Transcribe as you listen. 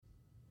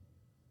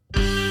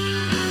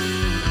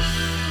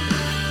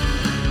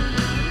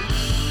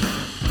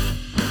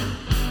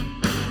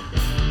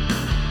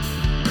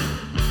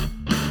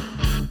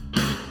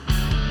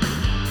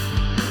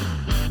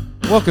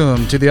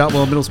Welcome to the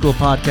Outlaw Middle School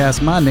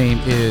Podcast. My name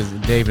is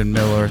David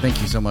Miller.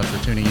 Thank you so much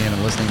for tuning in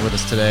and listening with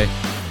us today.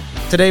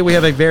 Today we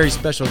have a very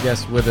special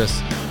guest with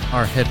us,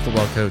 our head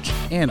football coach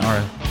and our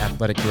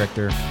athletic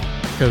director,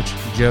 Coach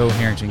Joe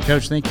Harrington.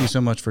 Coach, thank you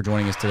so much for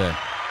joining us today.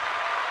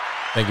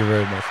 Thank you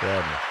very much for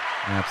having me.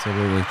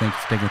 Absolutely. Thank you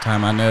for taking the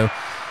time. I know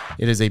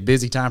it is a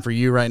busy time for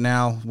you right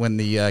now. When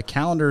the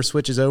calendar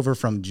switches over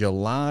from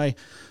July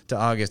to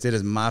August, it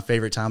is my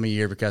favorite time of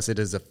year because it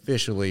is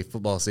officially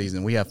football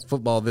season. We have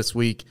football this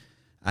week.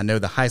 I know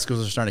the high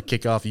schools are starting to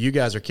kick off. You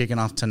guys are kicking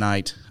off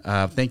tonight.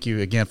 Thank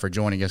you again for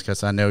joining us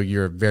because I know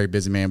you're a very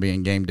busy man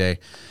being game day.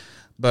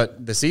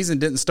 But the season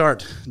didn't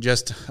start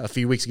just a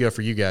few weeks ago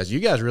for you guys. You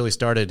guys really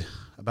started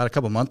about a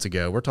couple months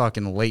ago. We're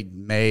talking late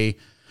May,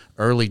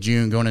 early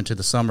June, going into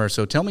the summer.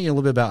 So tell me a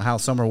little bit about how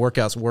summer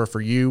workouts were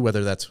for you,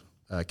 whether that's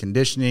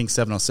conditioning,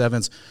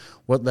 7-on-7s,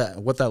 what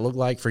that looked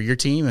like for your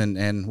team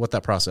and what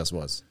that process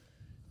was.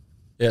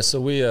 Yeah, so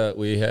we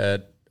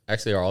had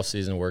actually our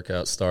off-season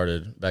workout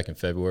started back in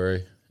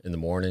February in the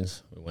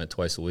mornings. We went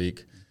twice a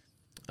week,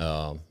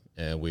 and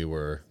we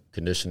were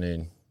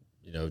conditioning,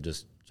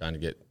 just trying to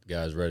get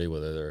guys ready,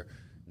 whether they're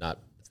not,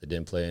 if they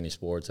didn't play any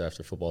sports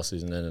after football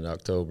season ended in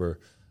October,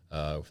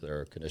 if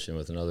they're conditioning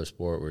with another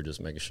sport, we're just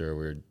making sure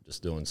we're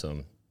just doing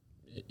some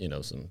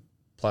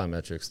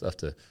plyometric stuff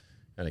to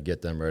kind of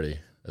get them ready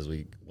as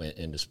we went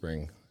into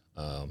spring,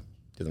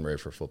 get them ready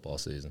for football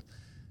season.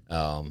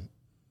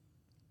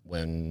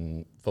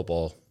 When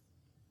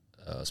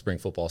spring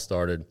football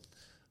started,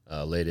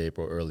 late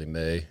April, early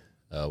May,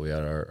 we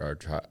had our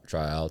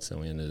tryouts, and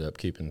we ended up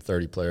keeping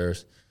 30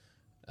 players,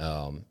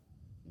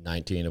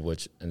 19 of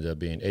which ended up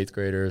being 8th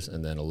graders,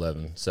 and then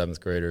 11 7th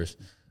graders,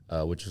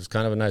 which was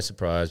kind of a nice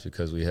surprise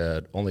because we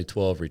had only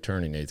 12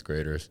 returning 8th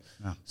graders.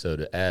 Wow. So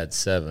to add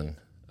 7,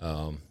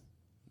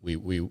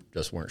 we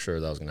just weren't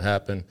sure that was going to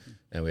happen,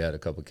 and we had a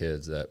couple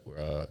kids that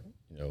were,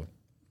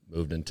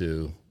 moved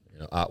into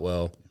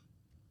Otwell,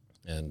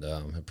 and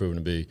have proven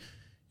to be,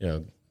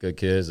 good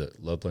kids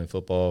that love playing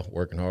football,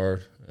 working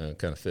hard, and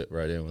kind of fit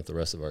right in with the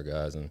rest of our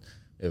guys. And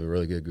we have a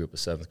really good group of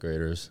 7th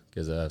graders,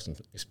 kids that have some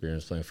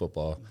experience playing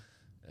football.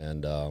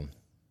 And,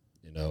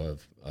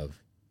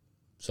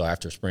 so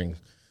after spring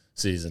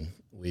season,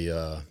 we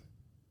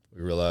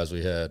realized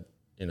we had,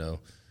 we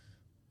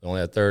only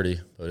had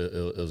 30, but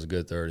it was a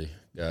good 30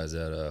 guys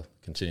that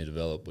continue to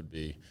develop would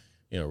be,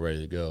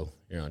 ready to go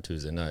here on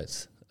Tuesday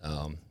nights.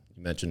 You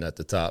mentioned at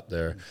the top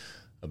there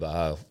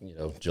about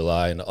how,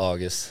 July into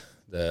August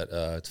that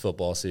it's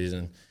football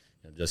season.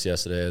 Just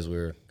yesterday as we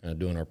were kind of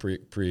doing our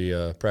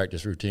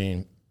pre-practice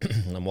routine,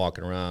 I'm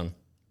walking around,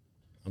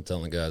 I'm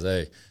telling the guys,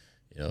 hey,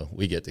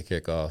 we get to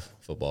kick off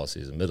football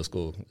season. Middle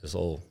school,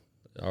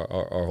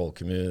 our whole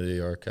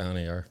community, our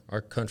county,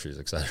 our country is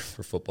excited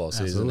for football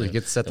season. Absolutely,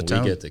 get to set the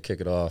tone. We get to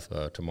kick it off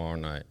tomorrow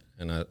night,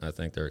 and I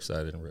think they're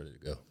excited and ready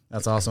to go.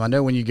 That's awesome. I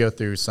know when you go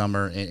through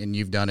summer, and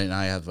you've done it, and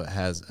I have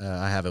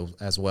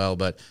as well,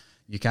 but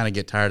you kind of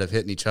get tired of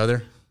hitting each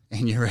other,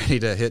 and you're ready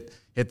to hit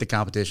the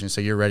competition. So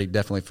you're ready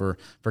definitely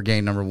for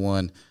game number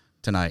 1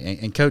 tonight.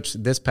 And Coach,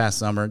 this past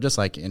summer, just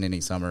like in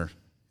any summer,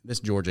 this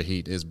Georgia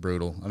heat is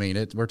brutal. I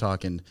mean, we're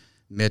talking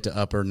mid to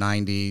upper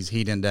 90s,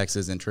 heat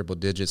indexes in triple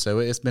digits. So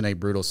it's been a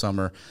brutal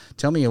summer.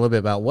 Tell me a little bit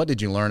about what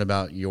did you learn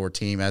about your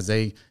team as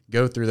they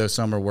go through those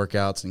summer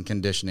workouts and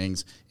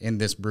conditionings in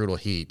this brutal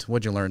heat?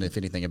 What did you learn, if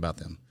anything, about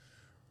them?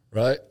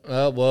 Right.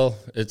 Well,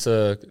 it's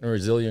a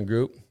resilient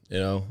group,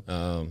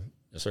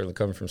 certainly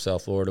coming from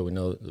South Florida, we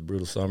know the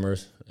brutal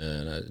summers,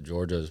 and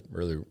Georgia is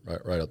really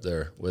right up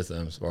there with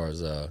them as far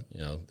as the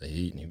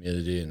heat and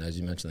humidity, and as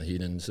you mentioned, the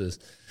heat indices.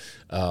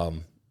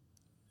 And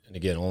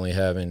again, only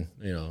having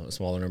a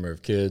smaller number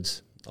of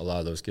kids, a lot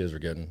of those kids were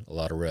getting a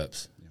lot of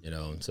reps,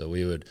 and so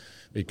we'd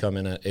come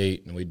in at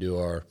 8 and we'd do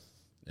our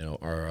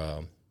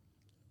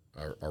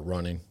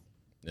running,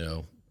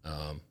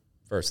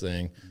 first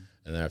thing,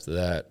 and then after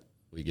that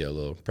we get a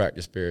little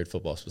practice period,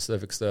 football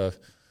specific stuff.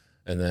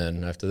 And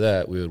then after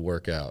that, we would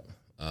work out.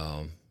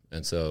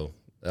 And so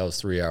that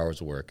was 3 hours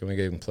of work. And we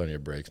gave them plenty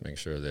of breaks, making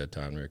sure they had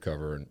time to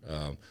recover.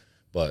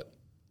 But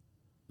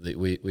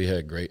we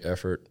had great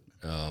effort.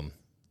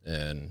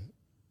 And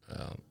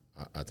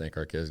I think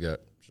our kids got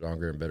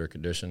stronger and better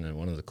condition. And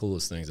one of the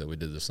coolest things that we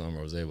did this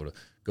summer was able to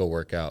go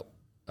work out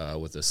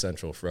with the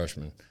Central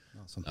freshmen.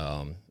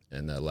 Awesome.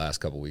 In the last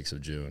couple of weeks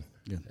of June.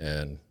 Yeah.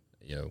 And,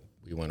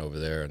 we went over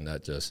there, and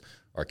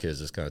our kids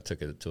just kind of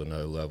took it to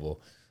another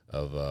level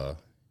of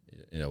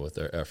with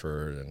their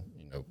effort and,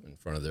 in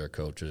front of their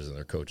coaches, and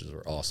their coaches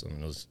were awesome.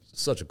 And it was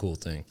such a cool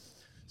thing.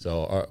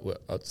 So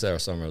I'd say our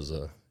summer was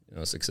a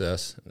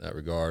success in that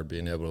regard,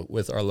 being able to,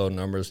 with our low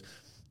numbers,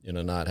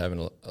 not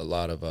having a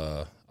lot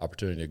of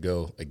opportunity to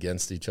go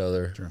against each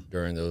other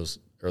during those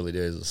early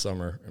days of the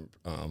summer.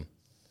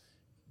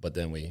 But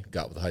then we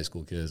got with the high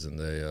school kids, and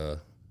they,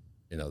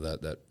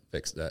 that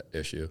fixed that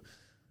issue.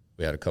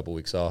 We had a couple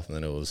weeks off, and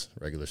then it was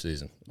regular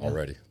season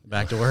already.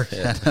 Back to work.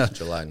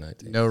 July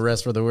 19th. No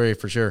rest for the weary,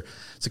 for sure.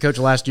 So, Coach,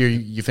 last year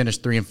you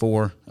finished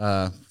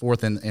 3-4,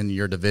 fourth in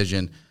your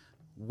division.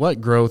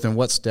 What growth and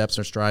what steps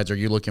or strides are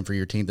you looking for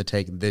your team to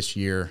take this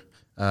year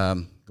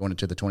going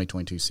into the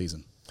 2022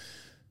 season?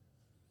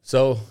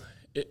 So,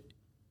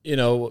 we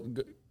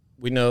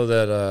know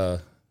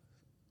that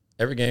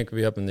every game could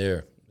be up in the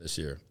air this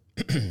year.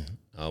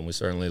 We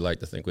certainly like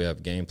to think we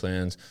have game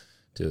plans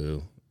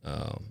to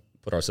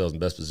put ourselves in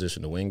best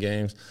position to win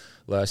games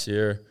last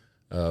year,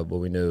 but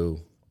we knew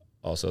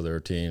also there were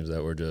teams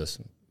that were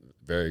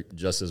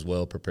just as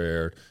well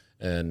prepared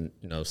and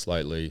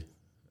slightly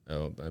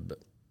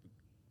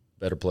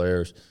better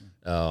players,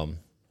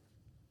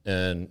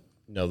 and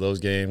those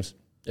games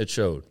it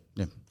showed.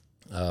 Yeah.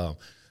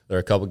 There are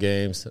a couple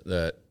games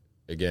that,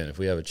 again, if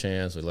we have a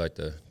chance, we'd like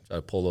to try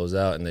to pull those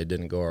out, and they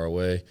didn't go our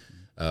way.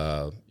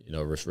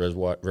 Versus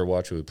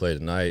Riverwatch, we played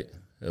tonight.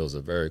 It was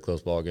a very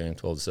close ball game,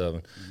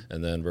 12-7,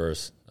 and then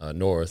versus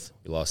North,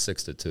 we lost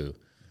 6-2.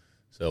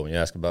 So when you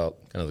ask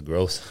about kind of the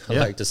growth, I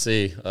like to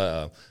see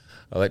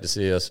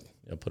us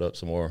put up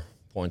some more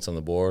points on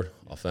the board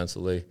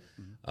offensively.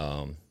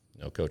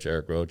 Coach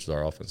Eric Roach is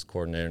our offensive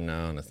coordinator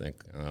now, and I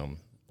think.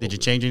 Did you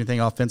change anything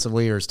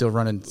offensively, or still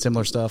running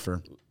similar stuff?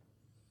 Or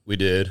we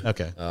did.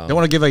 Okay. Don't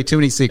want to give away too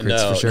many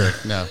secrets for sure.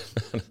 No.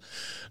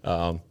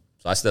 So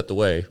I stepped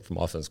away from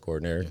offense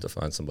coordinator to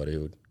find somebody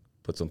who would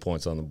put some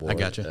points on the board. I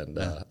got you.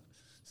 And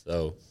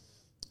so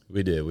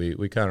we did.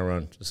 We kind of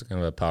run just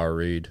kind of a power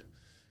read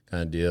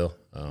kind of deal.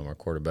 Our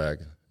quarterback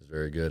is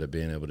very good at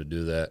being able to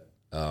do that,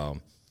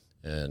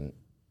 and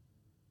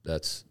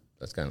that's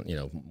kind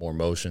of more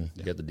motion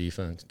to get the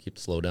defense,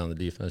 slow down the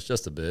defense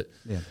just a bit.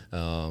 Yeah.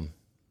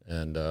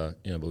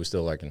 But we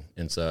still like an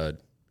inside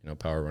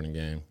power running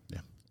game.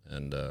 Yeah.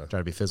 And try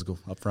to be physical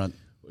up front.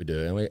 We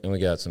do, and we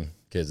got some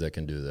kids that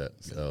can do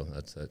that. So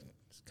that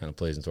kind of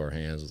plays into our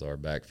hands with our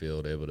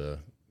backfield, able to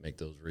make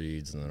those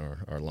reads, and then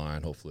our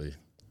line, hopefully,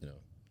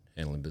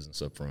 handling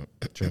business up front.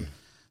 Sure.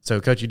 So,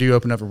 Coach, you do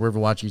open up for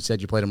Riverwatch. You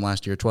said you played them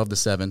last year,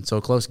 12-7, so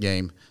a close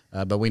game.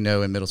 But we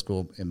know in middle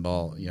school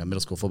middle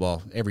school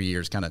football, every year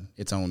is kind of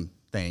its own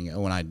thing,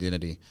 own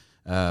identity.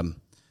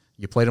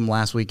 You played them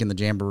last week in the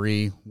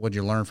Jamboree. What did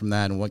you learn from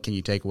that, and what can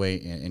you take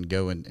away and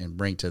go and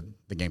bring to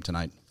the game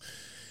tonight?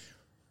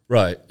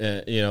 Right.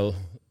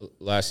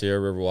 Last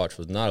year Riverwatch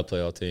was not a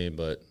playoff team,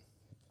 but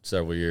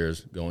several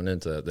years going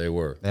into that, they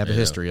were. They have a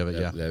history of it,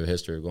 yeah. They have a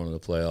history of going to the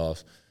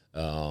playoffs.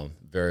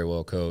 Very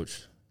well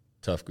coached,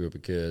 tough group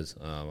of kids.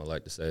 I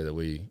like to say that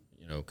we,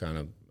 kind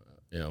of,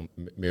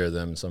 mirror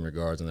them in some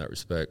regards in that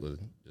respect with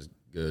just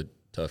good,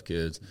 tough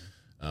kids.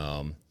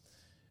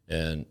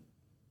 And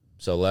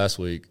so last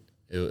week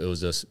it was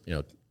just,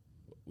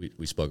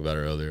 we spoke about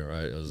it earlier,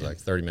 right? It was like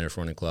 30 minutes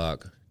running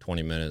clock,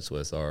 20 minutes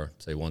with our,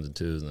 say, ones and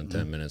twos, and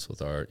then 10 minutes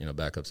with our,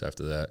 backups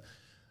after that.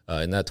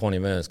 In that 20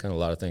 minutes, kind of a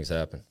lot of things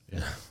happened.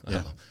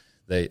 Yeah.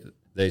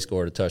 They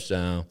scored a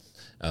touchdown.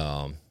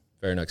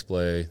 Very next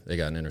play, they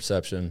got an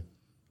interception,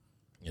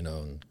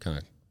 and kind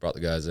of brought the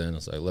guys in.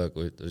 It's like, look,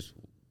 we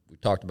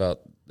talked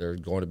about there's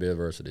going to be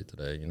adversity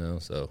today,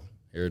 so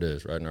here it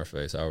is right in our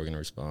face. How are we going to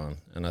respond?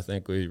 And I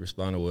think we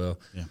responded well.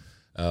 Yeah.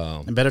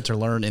 And better to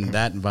learn in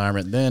that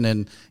environment than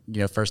in,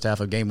 first half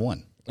of game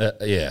one.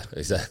 Yeah,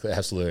 exactly.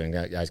 Absolutely.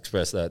 And I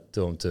expressed that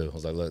to them too. I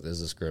was like, look, this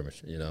is a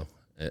scrimmage,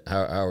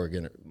 How are we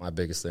going to – my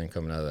biggest thing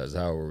coming out of that is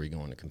how are we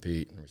going to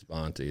compete and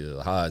respond to either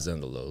the highs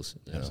and the lows?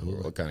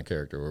 What kind of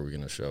character are we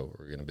going to show?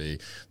 We're going to be,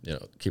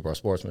 keep our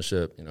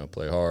sportsmanship,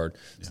 play hard,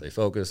 stay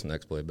focused,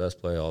 next play,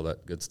 best play, all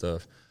that good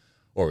stuff.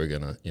 Or we're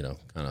going to,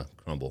 kind of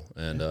crumble.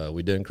 And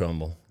we didn't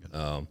crumble.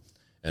 And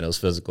it was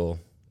physical.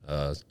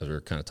 As we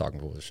were kind of talking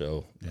before the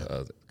show,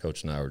 the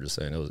coach and I were just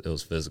saying it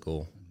was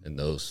physical in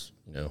those,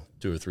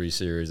 2 or 3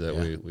 series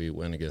that we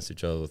went against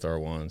each other with our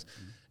ones.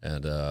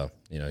 And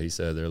he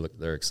said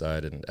they're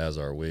excited, and as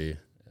are we,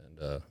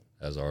 and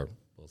as are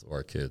both of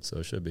our kids. So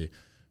it should be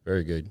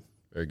very good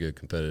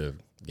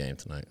competitive game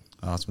tonight.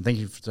 Awesome. Thank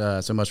you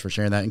so much for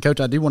sharing that. And, Coach,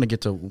 I do want to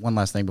get to one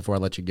last thing before I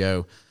let you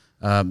go.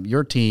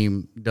 Your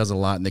team does a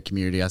lot in the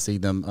community. I see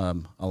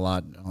them a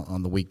lot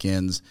on the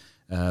weekends.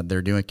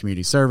 They're doing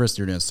community service.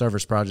 They're doing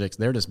service projects.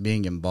 They're just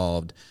being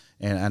involved.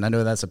 And I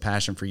know that's a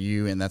passion for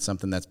you, and that's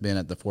something that's been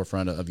at the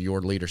forefront of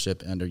your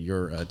leadership under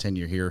your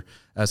tenure here.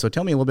 So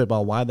tell me a little bit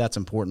about why that's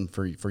important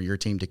for your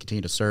team to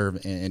continue to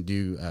serve and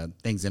do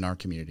things in our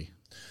community.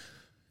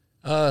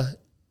 And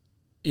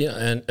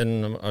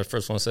I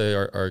first want to say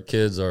our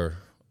kids are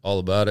all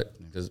about it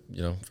because,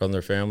 from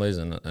their families.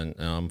 And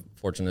I'm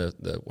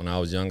fortunate that when I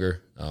was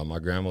younger, my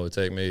grandma would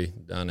take me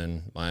down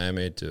in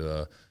Miami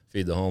to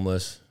feed the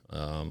homeless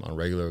on a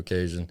regular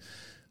occasion.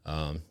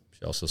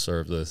 She also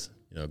served with,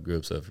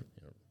 groups of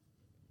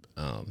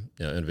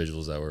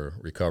individuals that were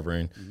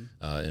recovering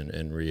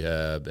in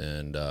rehab,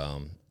 and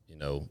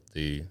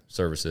the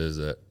services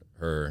that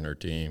her and her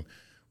team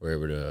were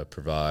able to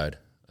provide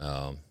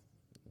in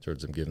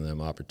terms of giving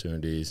them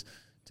opportunities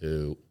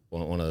to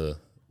one of the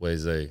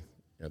ways they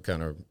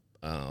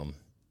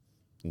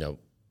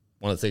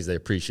one of the things they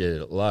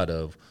appreciated a lot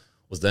of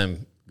was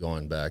them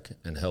going back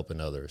and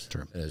helping others.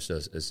 Sure. And it's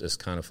just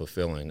kind of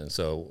fulfilling. And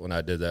so when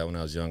I did that when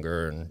I was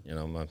younger, and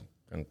my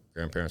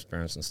grandparents'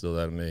 parents instilled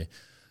that in me,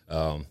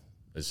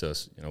 it's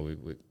just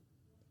we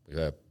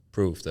have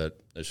proof that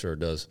it sure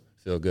does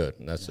feel good,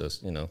 and that's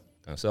just kind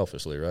kind of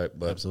selfishly, right?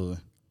 But Absolutely.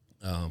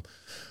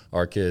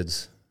 Our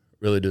kids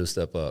really do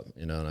step up,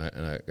 you know,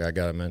 and I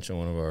got to mention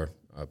one of our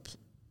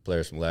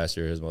players from last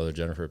year, his mother,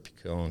 Jennifer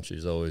Picone.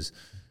 She's always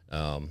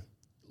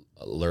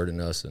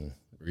alerting us and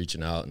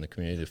reaching out in the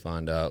community to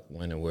find out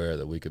when and where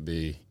that we could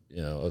be,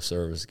 you know, of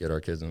service, get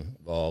our kids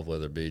involved,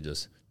 whether it be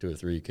just 2 or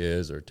 3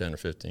 kids or 10 or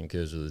 15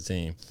 kids with the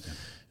team. Yeah.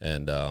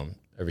 And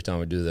every time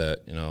we do that,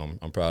 you know,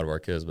 I'm proud of our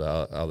kids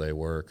about how they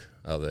work,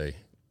 how they,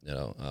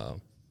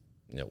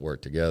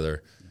 work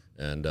together.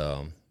 And,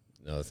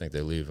 I think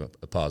they leave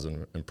a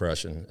positive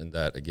impression, and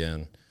that,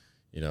 again,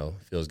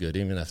 feels good,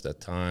 even if at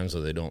times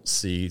where they don't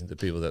see the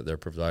people that they're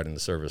providing the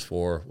service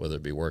for, whether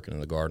it be working in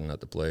the garden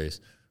at the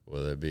place,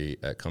 whether it be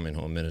at Coming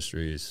Home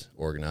Ministries,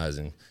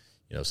 organizing,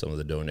 some of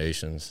the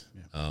donations.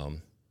 Yeah.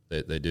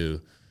 They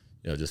do,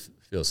 just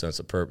feel a sense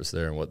of purpose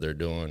there, and what they're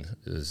doing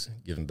is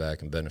giving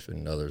back and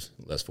benefiting others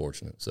less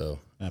fortunate. So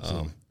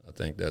I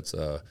think that's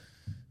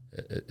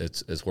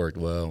it's worked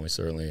well, and we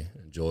certainly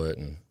enjoy it,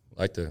 and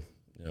like to,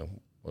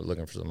 we're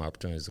looking for some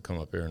opportunities to come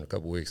up here in a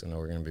couple of weeks. I know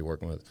we're going to be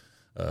working with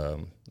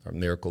our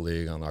Miracle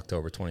League on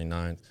October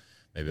 29th.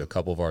 Maybe a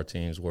couple of our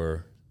teams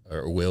will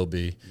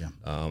be,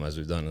 as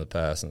we've done in the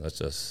past, and that's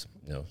just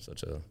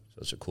such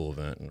a cool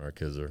event, and our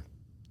kids are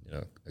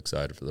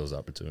excited for those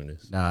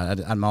opportunities. No,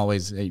 I'm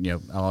always I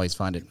always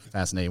find it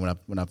fascinating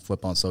when I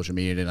flip on social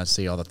media and I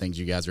see all the things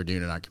you guys are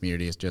doing in our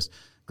community. It's just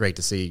great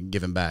to see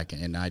giving back,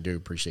 and I do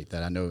appreciate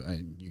that. I know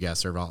you guys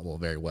serve Otwell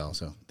very well,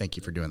 so thank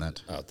you for doing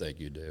that. Oh,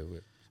 thank you,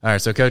 David. All right,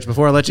 so Coach,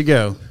 before I let you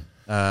go,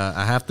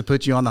 I have to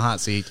put you on the hot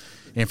seat.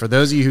 And for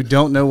those of you who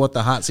don't know what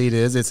the hot seat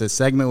is, it's a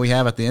segment we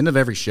have at the end of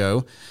every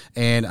show,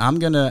 and I'm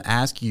going to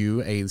ask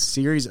you a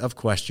series of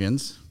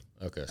questions.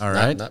 Okay. All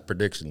right. Not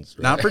predictions.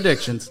 Right? Not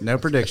predictions. No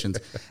predictions.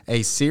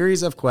 A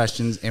series of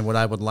questions, and what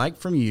I would like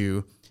from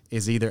you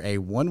is either a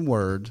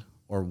one-word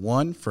or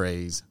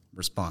one-phrase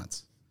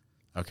response.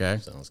 Okay?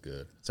 Sounds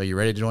good. So you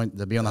ready to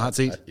be on the hot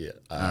seat? Yeah.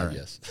 All right.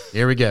 Yes.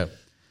 Here we go.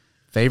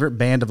 Favorite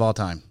band of all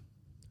time?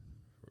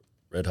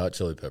 Red Hot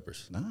Chili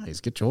Peppers.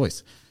 Nice. Good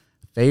choice.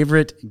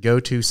 Favorite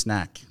go-to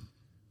snack?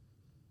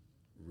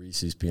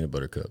 Reese's Peanut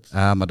Butter Cups.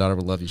 My daughter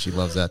would love you. She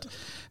loves that.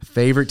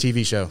 Favorite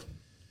TV show?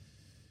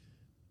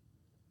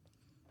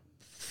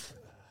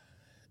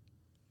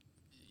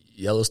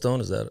 Yellowstone,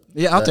 is that?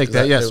 Yeah, I'll take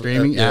that. Yeah,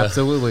 streaming. Yeah.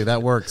 Absolutely.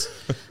 That works.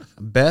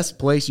 Best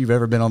place you've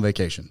ever been on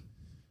vacation?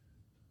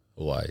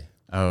 Hawaii.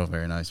 Oh,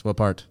 very nice. What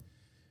part?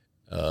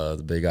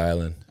 The Big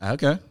Island.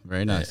 Okay.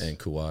 Very nice. And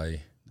Kauai.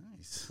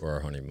 Nice. For our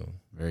honeymoon.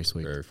 Very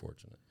sweet. Very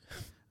fortunate.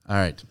 All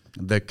right.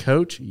 The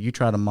coach you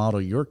try to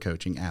model your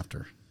coaching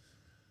after?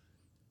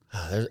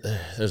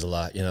 There's a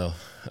lot, and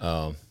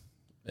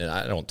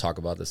I don't talk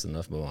about this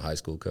enough, but my high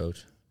school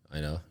coach,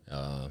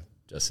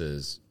 just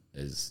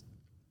his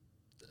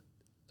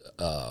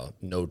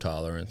no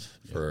tolerance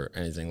for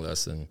anything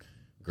less than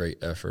great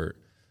effort,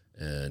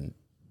 and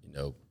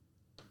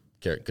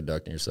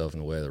conducting yourself in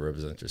a way that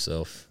represents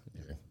yourself,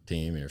 your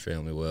team, and your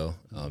family well.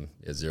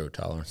 Has zero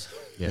tolerance.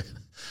 Yeah,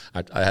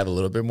 I have a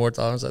little bit more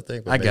tolerance, I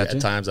think. But I got you.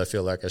 At times, I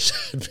feel like I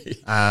should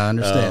be. I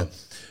understand.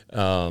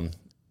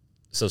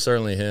 So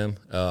certainly him,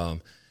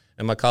 and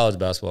my college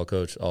basketball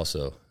coach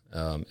also.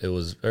 It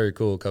was very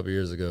cool. A couple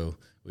years ago,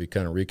 we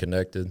kind of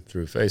reconnected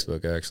through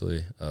Facebook.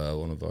 Actually,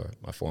 one of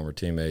my former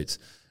teammates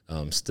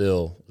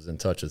still was in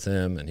touch with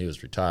him, and he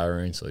was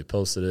retiring, so he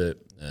posted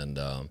it. And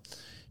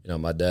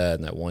my dad,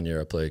 in that one year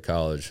I played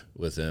college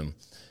with him,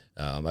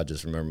 I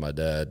just remember my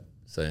dad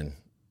saying,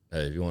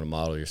 "Hey, if you want to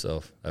model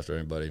yourself after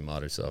anybody,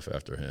 model yourself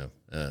after him."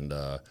 And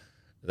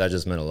that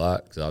just meant a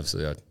lot, because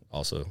obviously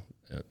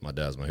my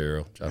dad's my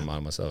hero. Try to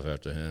model myself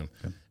after him.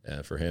 Okay.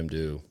 And for him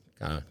to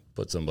kind of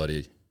put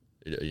somebody,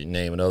 you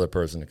name another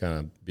person to kind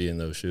of be in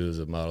those shoes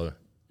of model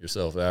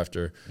yourself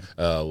after,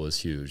 was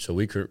huge. So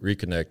we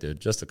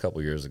reconnected just a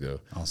couple years ago.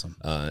 Awesome.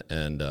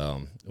 And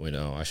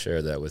I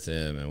shared that with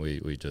him, and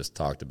we just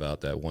talked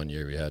about that one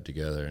year we had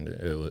together, and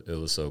it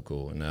was so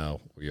cool. And now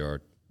we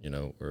are,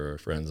 we're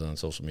friends on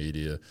social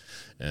media,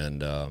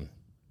 and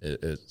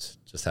it's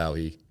just how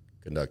he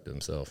conducted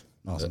himself.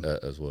 Awesome.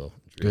 As well.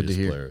 Good to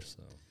hear. Players,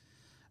 so.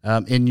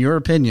 In your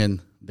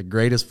opinion, the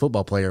greatest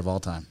football player of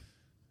all time?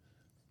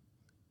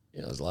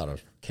 There's a lot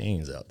of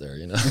Canes out there,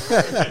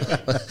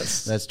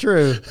 That's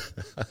true.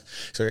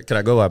 So can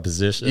I go by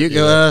position? You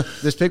go.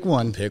 Just pick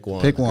one. Pick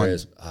one. Pick one.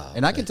 Oh,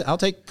 and I'll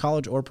take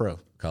college or pro.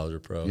 College or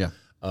pro. Yeah.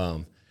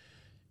 One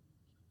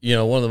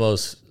of the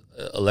most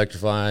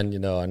electrifying.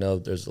 I know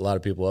there's a lot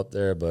of people up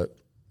there, but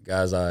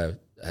guys I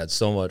had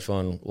so much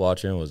fun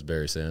watching was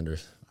Barry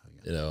Sanders.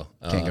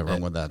 Can't go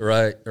wrong with that.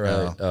 Right.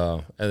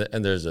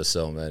 And there's just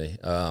so many.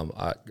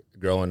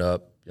 Growing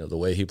up, the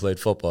way he played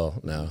football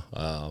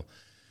now.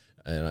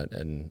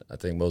 And I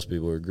think most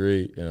people would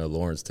agree.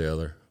 Lawrence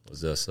Taylor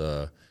was just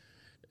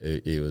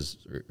he was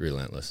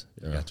relentless,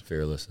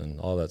 fearless, and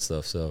all that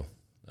stuff. So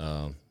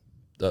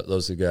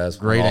those two guys,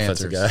 great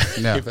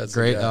answers.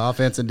 Great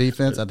offense and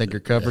defense. I think you're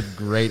covered.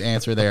 Great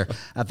answer there.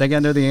 I think I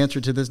know the answer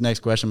to this next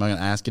question. I'm going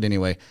to ask it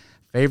anyway.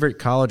 Favorite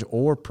college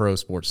or pro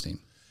sports team?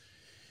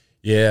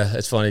 Yeah,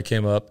 it's funny. It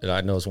came up, and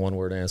I know it's one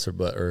word answer,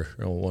 or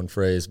one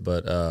phrase,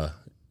 but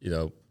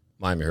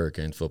Miami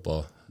Hurricanes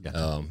football.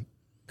 Gotcha.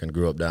 Kind of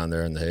grew up down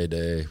there in the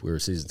heyday. We were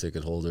season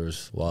ticket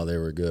holders while they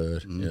were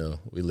good.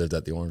 Mm-hmm. We lived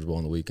at the Orange Bowl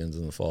on the weekends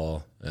in the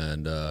fall,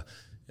 and it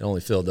only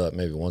filled up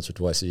maybe once or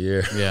twice a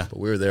year. Yeah, but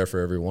we were there for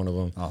every one of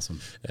them. Awesome.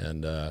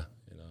 And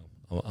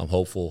I'm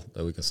hopeful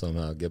that we can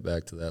somehow get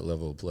back to that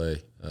level of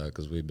play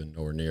because we've been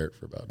nowhere near it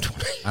for about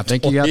 20. I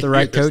think you got the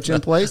right coach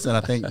in place, and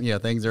I think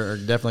things are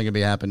definitely going to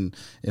be happening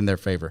in their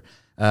favor.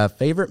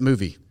 Favorite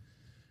movie?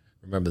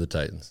 Remember the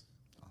Titans.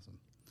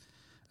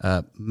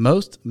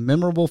 Most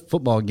memorable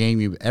football game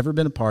you've ever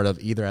been a part of,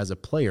 either as a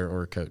player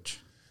or a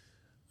coach?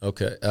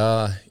 Okay.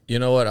 You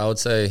know what? I would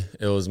say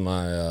it was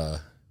my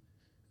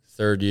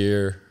third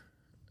year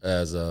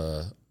as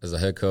a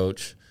head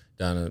coach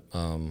down at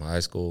high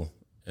school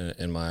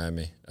in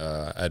Miami.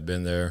 I'd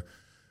been there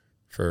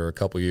for a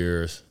couple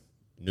years,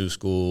 new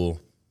school.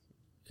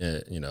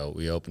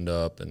 We opened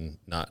up, and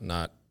not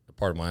a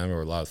part of Miami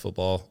where a lot of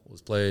football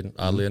was played,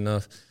 oddly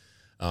enough.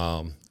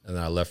 And then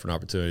I left for an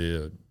opportunity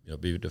to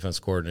be a defense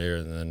coordinator,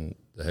 and then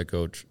the head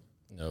coach,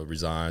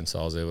 resigned. So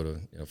I was able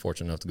to,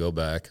 fortunate enough to go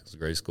back. It was a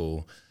great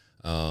school.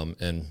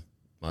 And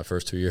my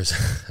first 2 years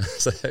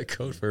as a head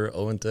coach, we were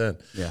 0-10.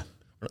 Yeah.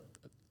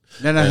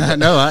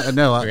 No. I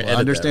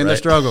understand the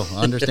struggle.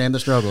 I understand the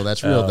struggle.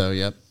 That's real, though.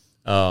 Yep.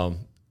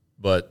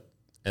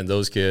 And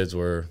those kids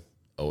were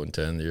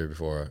 0-10 the year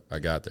before I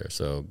got there.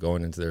 So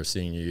going into their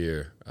senior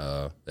year,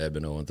 they had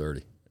been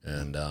 0-30,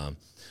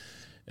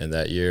 and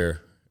that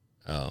year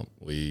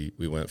we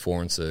went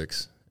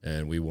 4-6.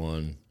 And we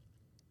won.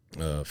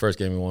 First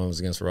game we won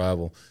was against a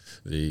rival.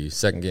 The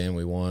second game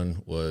we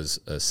won was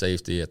a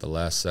safety at the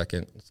last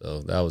second, so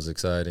that was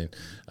exciting.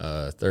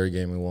 Third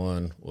game we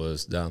won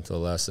was down to the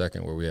last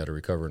second where we had to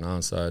recover an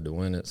onside to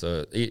win it.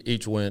 So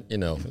each win, you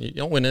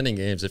don't win any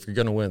games. If you're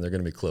going to win, they're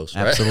going to be close,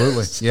 right?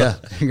 Absolutely, yeah.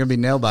 You're going to be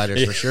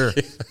nail-biters for sure.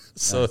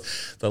 So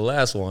the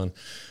last one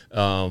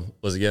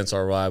was against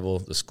our rival,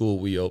 the school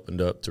we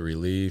opened up to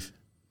relieve.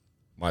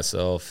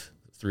 Myself,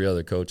 3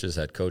 other coaches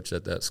had coached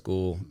at that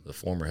school. The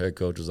former head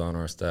coach was on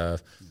our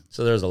staff.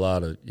 So there's a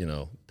lot of,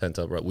 pent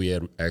up. We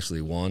had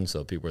actually won,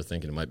 so people were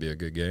thinking it might be a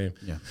good game.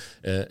 Yeah.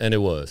 And it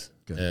was.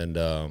 Good.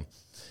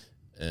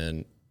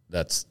 And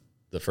that's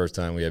the first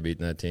time we had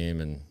beaten that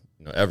team and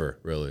ever,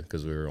 really,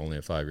 because we were only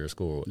a 5-year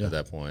school at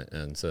that point.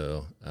 And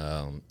so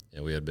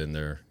we had been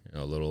there,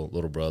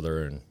 little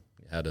brother, and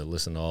had to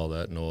listen to all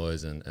that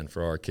noise. And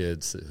for our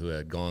kids who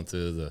had gone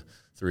through the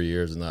 3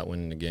 years of not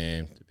winning the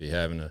game, to be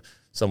having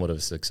somewhat of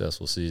a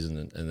successful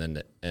season, and then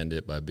to end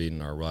it by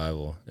beating our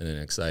rival in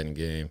an exciting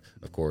game,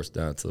 of course,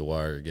 down to the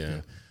wire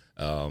again.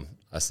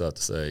 I still have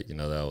to say,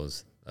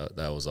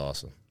 that was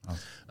awesome.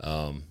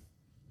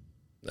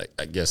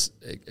 I guess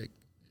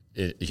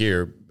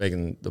here,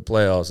 making the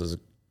playoffs as a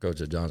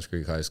coach at Johns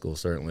Creek High School,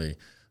 certainly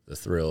the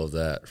thrill of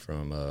that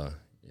from, a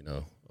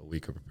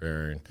week of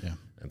preparing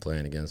and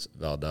playing against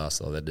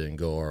Valdosta. That didn't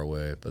go our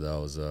way, but that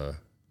was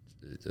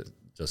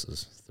just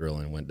as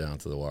thrilling, went down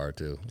to the wire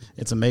too.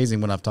 It's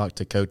amazing when I've talked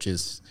to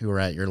coaches who are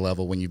at your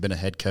level, when you've been a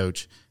head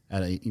coach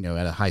at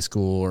a high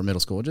school or middle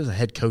school, just a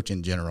head coach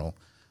in general,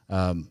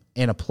 and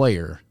a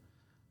player,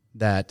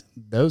 that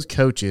those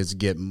coaches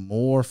get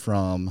more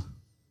from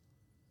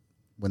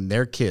when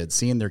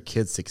seeing their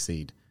kids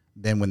succeed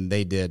than when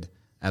they did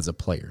as a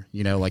player.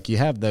 Like you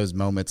have those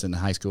moments in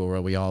high school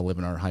where we all live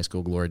in our high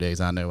school glory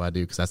days. I know I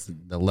do, because that's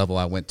the level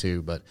I went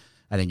to, but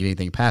I didn't get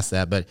anything past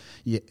that. But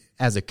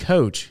as a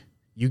coach,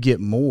 you get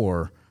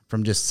more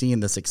from just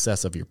seeing the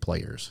success of your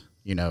players,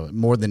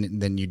 more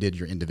than you did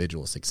your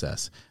individual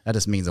success. That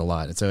just means a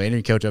lot. And so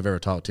any coach I've ever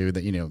talked to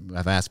that,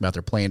 I've asked about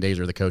their playing days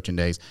or the coaching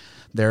days,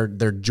 their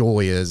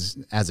joy is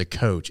as a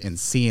coach and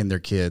seeing their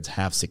kids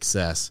have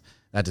success.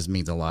 That just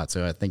means a lot.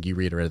 So I think you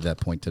reiterated that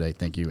point today.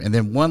 Thank you. And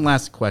then one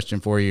last question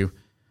for you.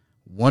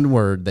 One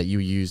word that you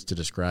use to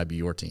describe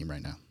your team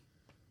right now.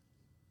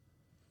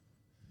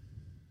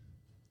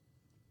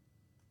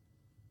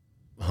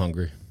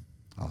 Hungry.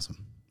 Awesome.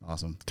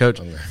 Coach,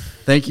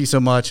 thank you so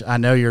much. I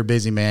know you're a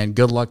busy man.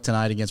 Good luck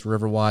tonight against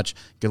Riverwatch.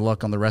 Good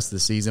luck on the rest of the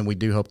season. We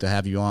do hope to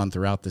have you on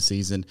throughout the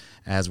season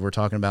as we're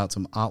talking about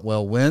some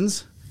Otwell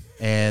wins.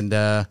 And,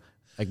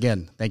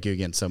 again, thank you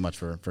again so much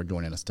for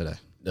joining us today.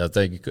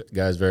 Thank you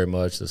guys very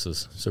much. This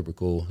is super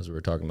cool, as we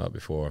were talking about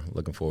before.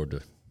 Looking forward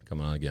to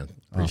coming on again.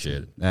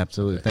 Appreciate it.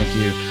 Absolutely. Thank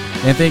you.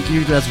 And thank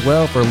you as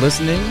well for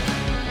listening.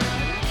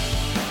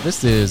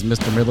 This is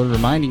Mr. Miller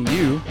reminding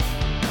you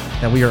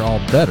that we are all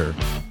better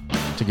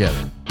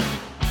together.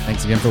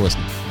 Thanks again for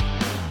listening.